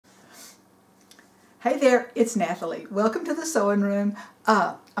Hey there, it's Natalie. Welcome to the sewing room.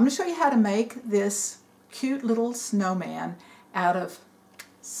 I'm going to show you how to make this cute little snowman out of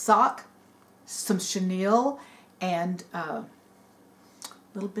sock, some chenille, and a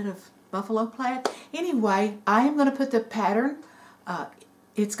little bit of buffalo plaid. Anyway, I am going to put the pattern,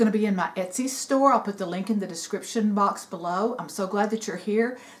 it's going to be in my Etsy store. I'll put the link in the description box below. I'm so glad that you're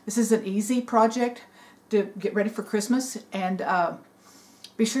here. This is an easy project to get ready for Christmas, and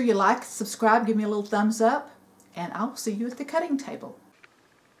be sure you like, subscribe, give me a little thumbs up, and I'll see you at the cutting table.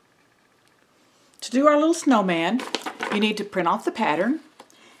 To do our little snowman, you need to print off the pattern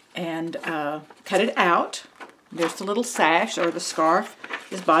and cut it out. There's the little sash or the scarf,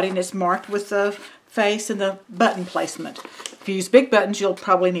 this body, and it's marked with the face and the button placement. If you use big buttons, you'll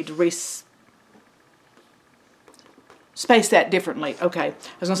probably need to space that differently. Okay, I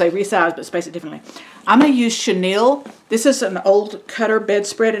was going to say resize, but space it differently. I'm going to use chenille. This is an old cutter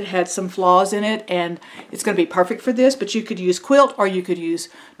bedspread. It had some flaws in it, and it's going to be perfect for this, but you could use quilt, or you could use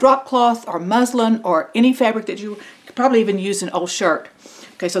drop cloth, or muslin, or any fabric that you could probably even use an old shirt.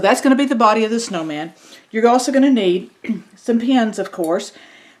 Okay, so that's going to be the body of the snowman. You're also going to need some pins, of course.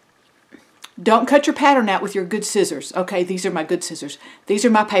 Don't cut your pattern out with your good scissors. Okay, these are my good scissors. These are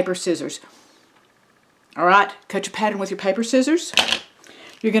my paper scissors. All right, cut your pattern with your paper scissors.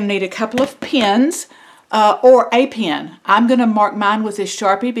 You're going to need a couple of pins or a pin. I'm going to mark mine with this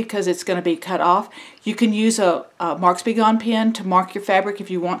Sharpie because it's going to be cut off. You can use a Marks Be Gone pin to mark your fabric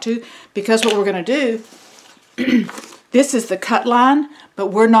if you want to, because what we're going to do, this is the cut line, but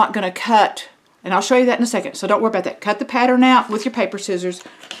we're not going to cut, and I'll show you that in a second, so don't worry about that. Cut the pattern out with your paper scissors.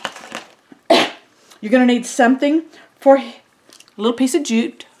 You're going to need something for a little piece of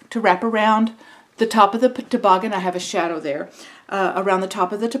jute to wrap around the top of the toboggan. I have a shadow there around the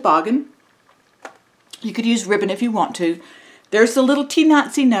top of the toboggan. You could use ribbon if you want to. There's the little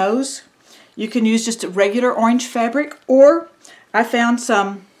teensy nose. You can use just a regular orange fabric, or I found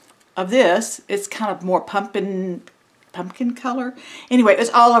some of this. It's kind of more pumpkin color. Anyway,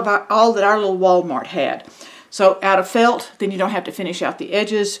 it's all that our little Walmart had. So out of felt, then you don't have to finish out the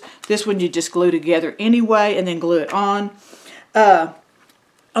edges. This one you just glue together anyway and then glue it on.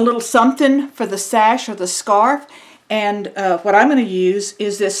 A little something for the sash or the scarf. And what I'm going to use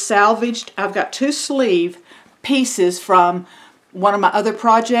is this salvaged, I've got 2 sleeve pieces from one of my other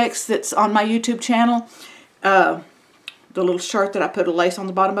projects that's on my YouTube channel. The little shirt that I put a lace on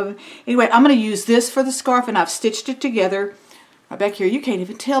the bottom of it. Anyway, I'm going to use this for the scarf, and I've stitched it together. Right back here, you can't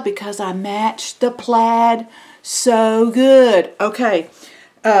even tell because I matched the plaid so good. Okay,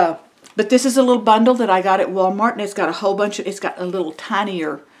 but this is a little bundle that I got at Walmart, and it's got a whole bunch of, it's got a little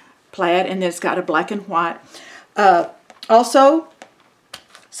tinier plaid, and then it's got a black and white. Also,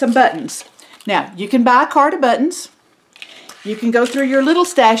 some buttons. Now, you can buy a card of buttons. You can go through your little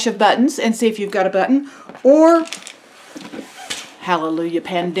stash of buttons and see if you've got a button, or, hallelujah,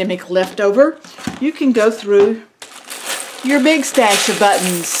 pandemic leftover, you can go through your big stash of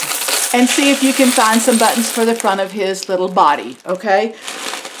buttons and see if you can find some buttons for the front of his little body, okay?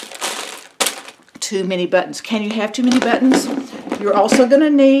 Too many buttons. Can you have too many buttons? You're also going to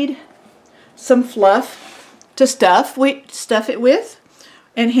need some fluff to stuff it with,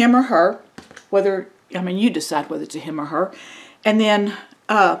 and him or her, whether, I mean, you decide whether it's a him or her. And then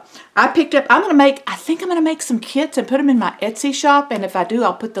I picked up, I think I'm going to make some kits and put them in my Etsy shop, and if I do,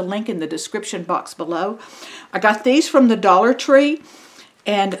 I'll put the link in the description box below. I got these from the Dollar Tree,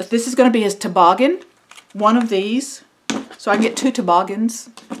 and this is going to be his toboggan, one of these, so I can get 2 toboggans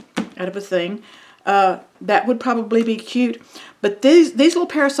out of a thing. That would probably be cute, but these little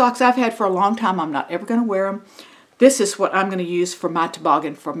pair of socks I've had for a long time. I'm not ever going to wear them. This is what I'm going to use for my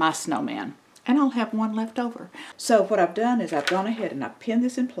toboggan for my snowman. And I'll have one left over. So what I've done is I've gone ahead and I've pinned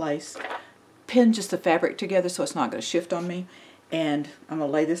this in place, pinned just the fabric together so it's not going to shift on me. And I'm going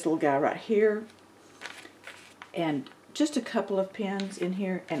to lay this little guy right here, and just a couple of pins in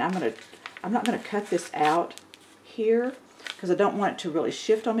here. And I'm not going to cut this out here because I don't want it to really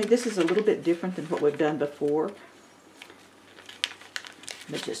shift on me. This is a little bit different than what we've done before.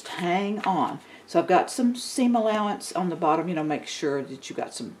 But just hang on. So I've got some seam allowance on the bottom, you know, make sure that you've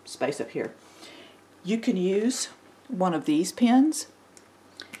got some space up here. You can use one of these pins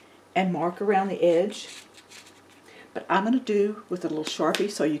and mark around the edge. But I'm going to do with a little Sharpie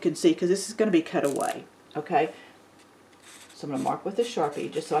so you can see, because this is going to be cut away, okay? So I'm going to mark with a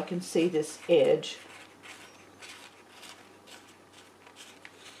Sharpie just so I can see this edge.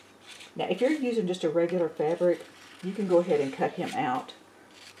 Now, if you're using just a regular fabric, you can go ahead and cut him out.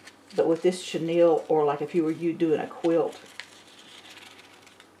 But with this chenille, or like if you were doing a quilt,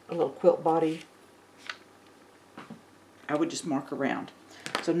 a little quilt body, I would just mark around.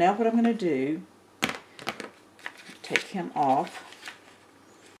 So now what I'm going to do take him off.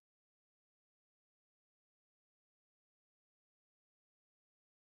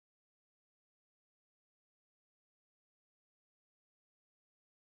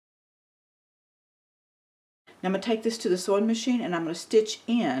 Now I'm going to take this to the sewing machine and I'm going to stitch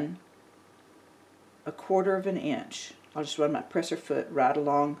in 1/4 of an inch. I'll just run my presser foot right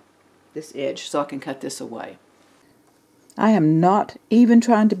along this edge so I can cut this away. I am not even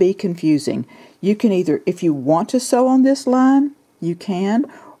trying to be confusing. You can either, if you want to sew on this line, you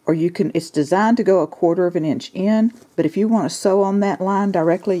can, or you can, it's designed to go 1/4 of an inch in, but if you want to sew on that line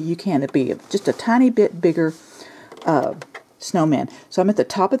directly, you can. It'd be just a tiny bit bigger snowman. So I'm at the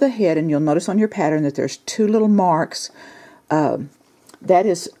top of the head, and you'll notice on your pattern that there's 2 little marks. That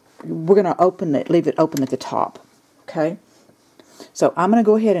is, we're going to open it, leave it open at the top. Okay? So I'm going to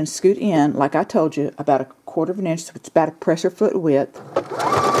go ahead and scoot in, like I told you, about 1/4 of an inch. So it's about a presser foot width.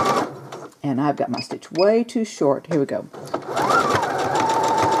 And I've got my stitch way too short. Here we go.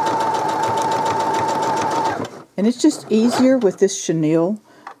 And it's just easier with this chenille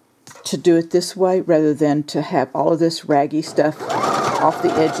to do it this way rather than to have all of this raggy stuff off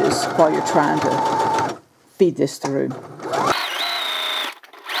the edges while you're trying to feed this through.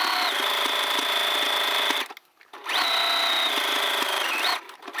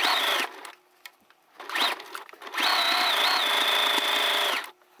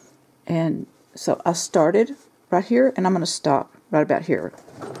 And so I started right here and I'm going to stop right about here.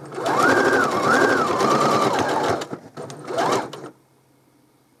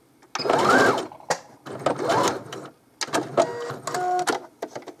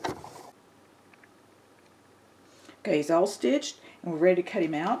 Okay, he's all stitched and we're ready to cut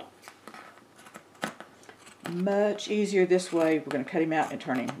him out. Much easier this way. We're going to cut him out and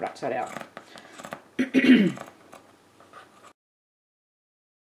turn him right side out.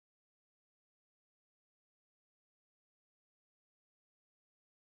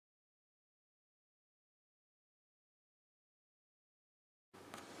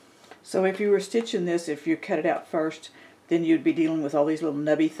 So if you were stitching this, if you cut it out first, then you'd be dealing with all these little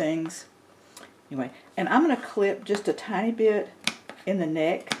nubby things. Anyway, and I'm going to clip just a tiny bit in the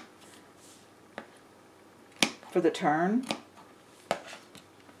neck for the turn.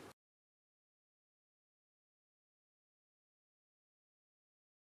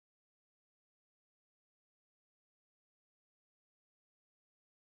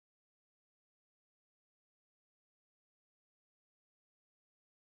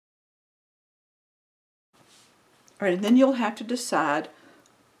 All right, and then you'll have to decide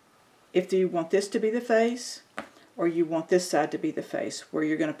if you want this to be the face or you want this side to be the face, where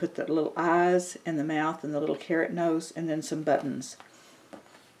you're going to put the little eyes and the mouth and the little carrot nose and then some buttons.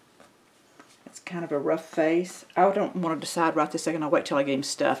 It's kind of a rough face. I don't want to decide right this second. I'll wait till I get him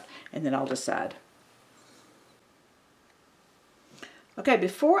stuffed and then I'll decide. Okay,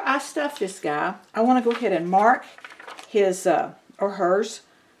 before I stuff this guy, I want to go ahead and mark his or hers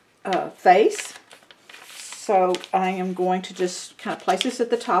face. So I am going to just kind of place this at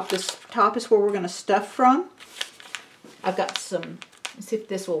the top. This top is where we're going to stuff from. I've got some, let's see if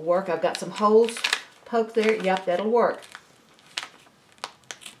this will work. I've got some holes poked there. Yep, that'll work.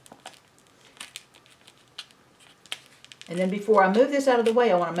 And then before I move this out of the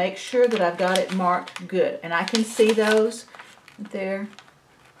way, I want to make sure that I've got it marked good. And I can see those there.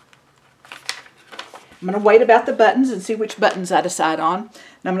 I'm going to wait about the buttons and see which buttons I decide on.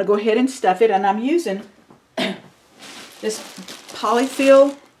 And I'm going to go ahead and stuff it. And I'm using this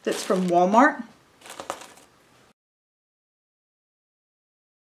polyfill that's from Walmart.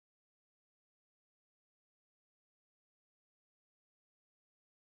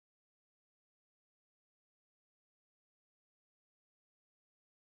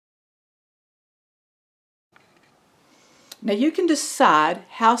 Now you can decide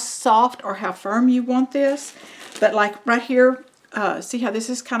how soft or how firm you want this, but like right here, see how this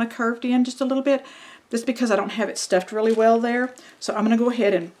is kind of curved in just a little bit? That's because I don't have it stuffed really well there. So I'm going to go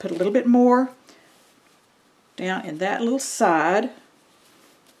ahead and put a little bit more down in that little side.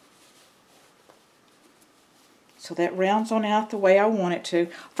 So that rounds on out the way I want it to.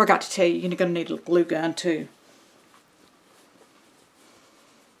 Forgot to tell you, you're going to need a glue gun too.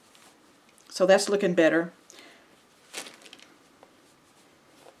 So that's looking better.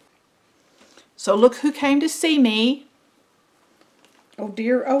 So look who came to see me. Oh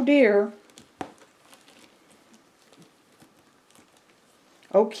dear, oh dear.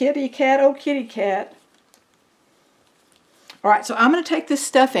 Oh kitty cat, oh kitty cat. Alright, so I'm going to take this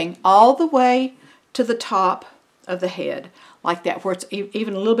stuffing all the way to the top of the head, like that, where it's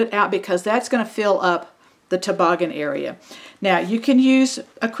even a little bit out, because that's going to fill up the toboggan area. Now, you can use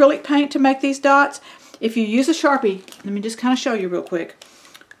acrylic paint to make these dots. if you use a Sharpie, let me just kind of show you real quick.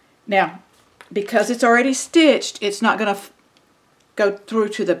 Now, because it's already stitched, it's not going to go through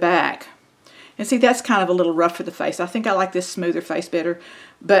to the back. And see, that's kind of a little rough for the face. I think I like this smoother face better.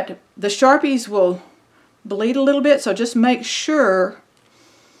 But the Sharpies will bleed a little bit, so just make sure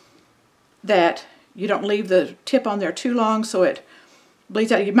that you don't leave the tip on there too long so it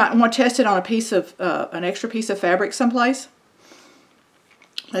bleeds out. You might want to test it on a piece of, an extra piece of fabric someplace.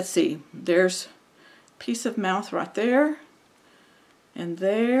 Let's see, there's a piece of mouth right there, and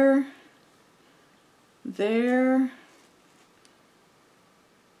there, there,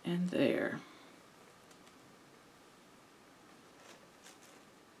 and there.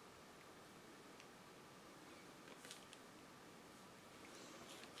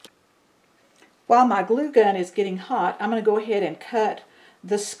 While my glue gun is getting hot, I'm going to go ahead and cut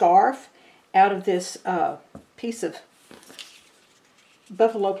the scarf out of this piece of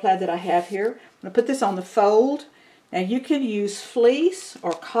buffalo plaid that I have here. I'm going to put this on the fold. Now you can use fleece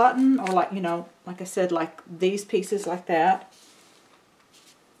or cotton or like, you know, like I said, like these pieces like that.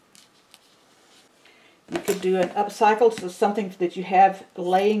 You could do an upcycle, so something that you have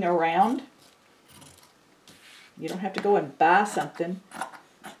laying around. You don't have to go and buy something.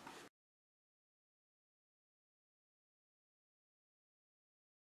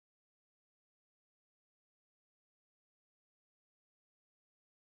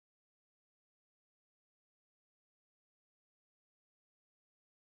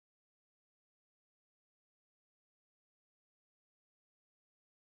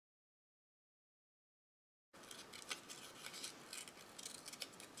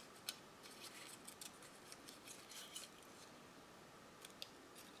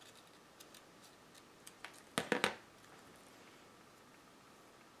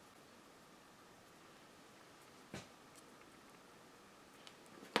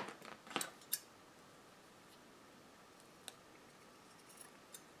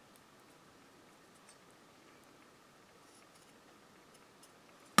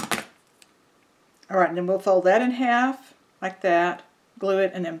 All right, and then we'll fold that in half, like that, glue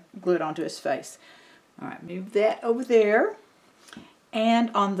it, and then glue it onto his face. All right, move that over there. And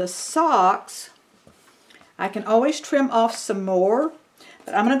on the socks, I can always trim off some more,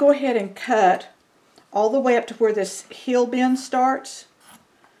 but I'm going to go ahead and cut all the way up to where this heel bend starts.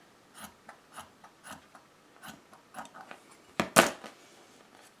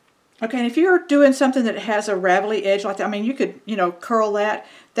 Okay, and if you're doing something that has a ravelly edge like that, I mean, you could, you know, curl that.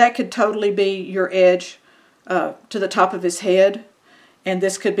 That could totally be your edge to the top of his head. And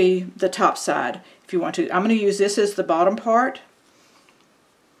this could be the top side if you want to. I'm going to use this as the bottom part.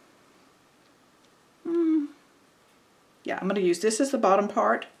 Yeah, I'm going to use this as the bottom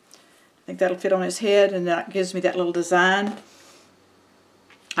part. I think that'll fit on his head, and that gives me that little design.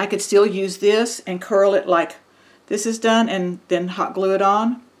 I could still use this and curl it like this is done and then hot glue it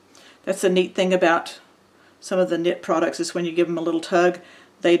on. That's the neat thing about some of the knit products is when you give them a little tug,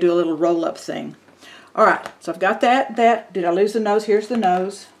 they do a little roll-up thing. All right, so I've got that. Did I lose the nose? Here's the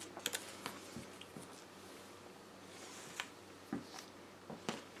nose.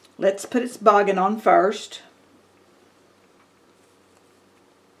 Let's put its boggin on first.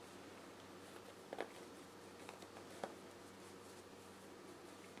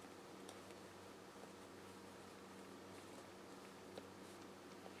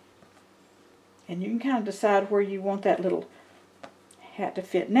 And you can kind of decide where you want that little hat to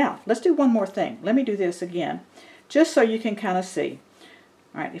fit. Now, let's do one more thing. Let me do this again, just so you can kind of see.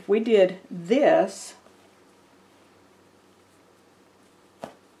 All right, if we did this,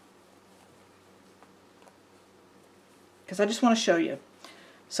 because I just want to show you.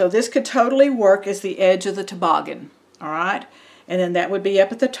 So this could totally work as the edge of the toboggan, all right? And then that would be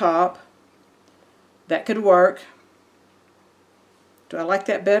up at the top. That could work. Do I like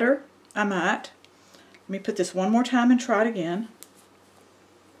that better? I might. Let me put this one more time and try it again.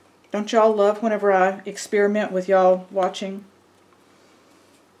 Don't y'all love whenever I experiment with y'all watching?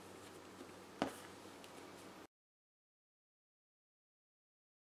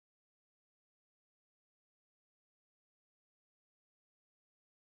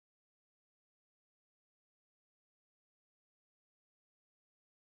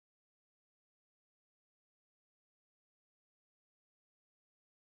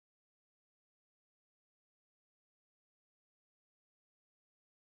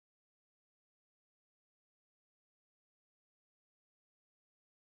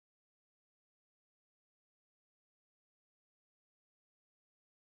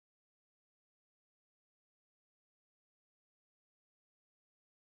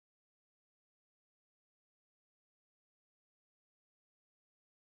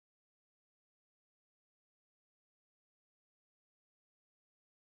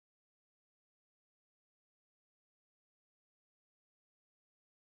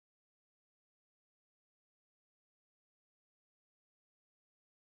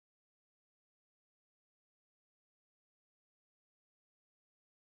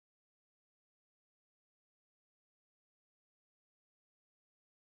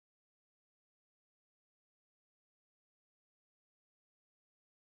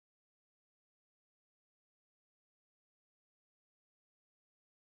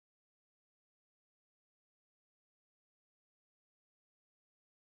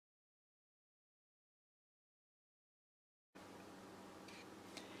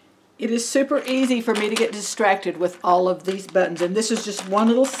 It is super easy for me to get distracted with all of these buttons. And this is just one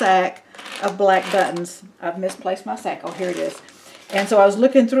little sack of black buttons. I've misplaced my sack. Oh, here it is. And so I was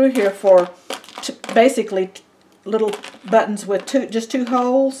looking through here for basically little buttons with just two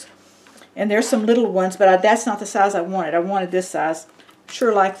holes. And there's some little ones, but that's not the size I wanted. I wanted this size.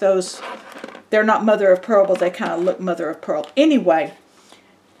 Sure like those. They're not mother of pearl, but they kind of look mother of pearl. Anyway,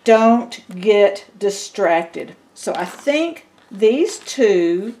 don't get distracted. So I think these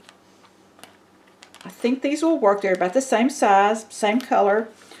two, I think these will work. They're about the same size, same color.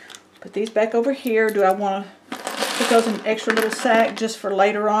 Put these back over here. Do I want to put those in an extra little sack just for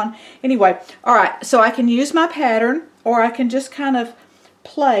later on? Anyway, all right, so I can use my pattern, or I can just kind of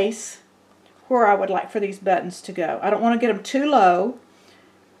place where I would like for these buttons to go. I don't want to get them too low.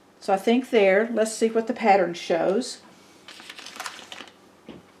 So I think there. Let's see what the pattern shows.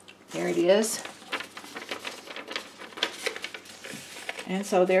 There it is. And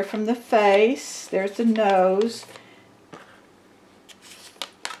so there from the face, there's the nose.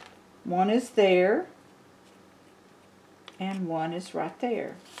 One is there, and one is right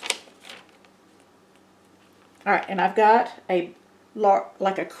there. All right, and I've got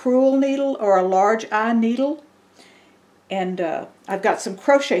like a crewel needle or a large eye needle, and I've got some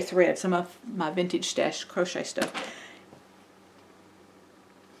crochet thread, some of my vintage stash crochet stuff.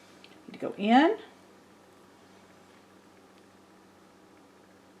 Need to go in.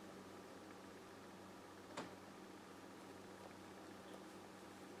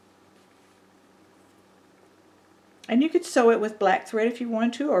 And you could sew it with black thread if you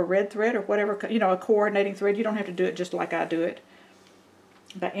wanted to, or red thread, or whatever, you know, a coordinating thread. You don't have to do it just like I do it,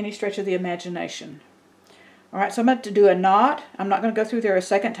 by any stretch of the imagination. All right, so I'm about to do a knot. I'm not going to go through there a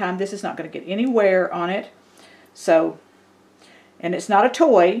second time. This is not going to get any wear on it. So, and it's not a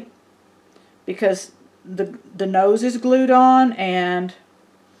toy, because the nose is glued on, and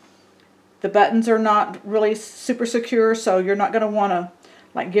the buttons are not really super secure, so you're not going to want to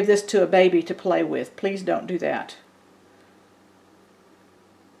like give this to a baby to play with. Please don't do that.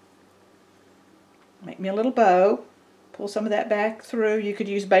 Make me a little bow. Pull some of that back through. You could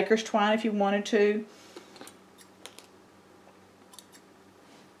use baker's twine if you wanted to.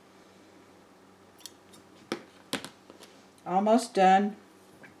 Almost done.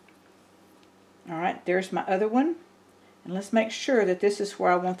 Alright, there's my other one. And let's make sure that this is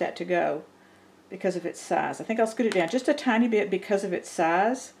where I want that to go because of its size. I think I'll scoot it down just a tiny bit because of its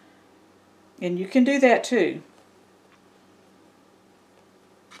size. And you can do that too.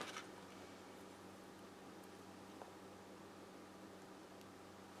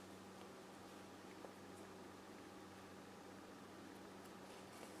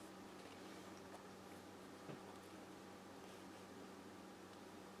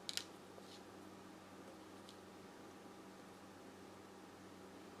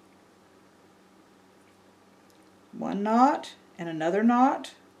 One knot and another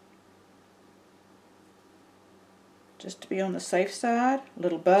knot, just to be on the safe side. A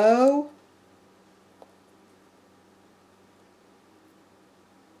little bow.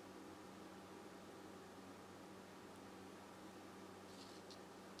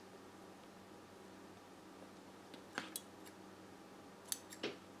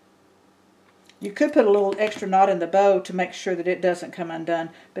 You could put a little extra knot in the bow to make sure that it doesn't come undone.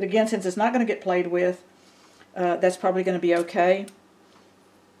 But again, since it's not going to get played with, that's probably going to be okay.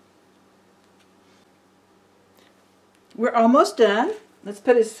 We're almost done. Let's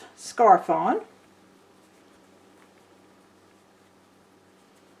put his scarf on.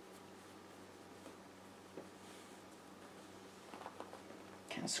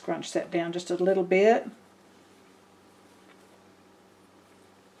 Kind of scrunch that down just a little bit.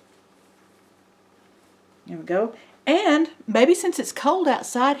 There we go. And maybe since it's cold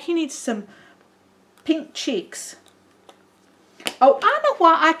outside, he needs some pink cheeks. Oh, I know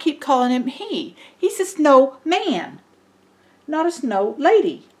why I keep calling him he. He's a snowman, not a snow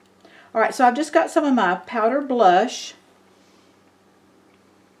lady. All right, so I've just got some of my powder blush.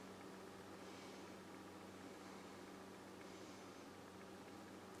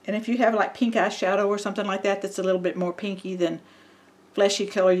 And if you have like pink eyeshadow or something like that that's a little bit more pinky than fleshy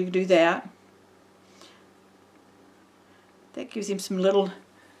color, you can do that. That gives him some little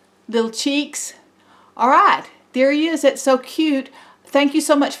cheeks. All right, there he is. That's so cute. Thank you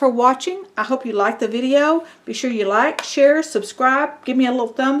so much for watching. I hope you liked the video. Be sure you like, share, subscribe, give me a little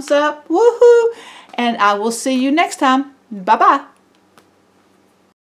thumbs up. Woohoo! And I will see you next time. Bye-bye.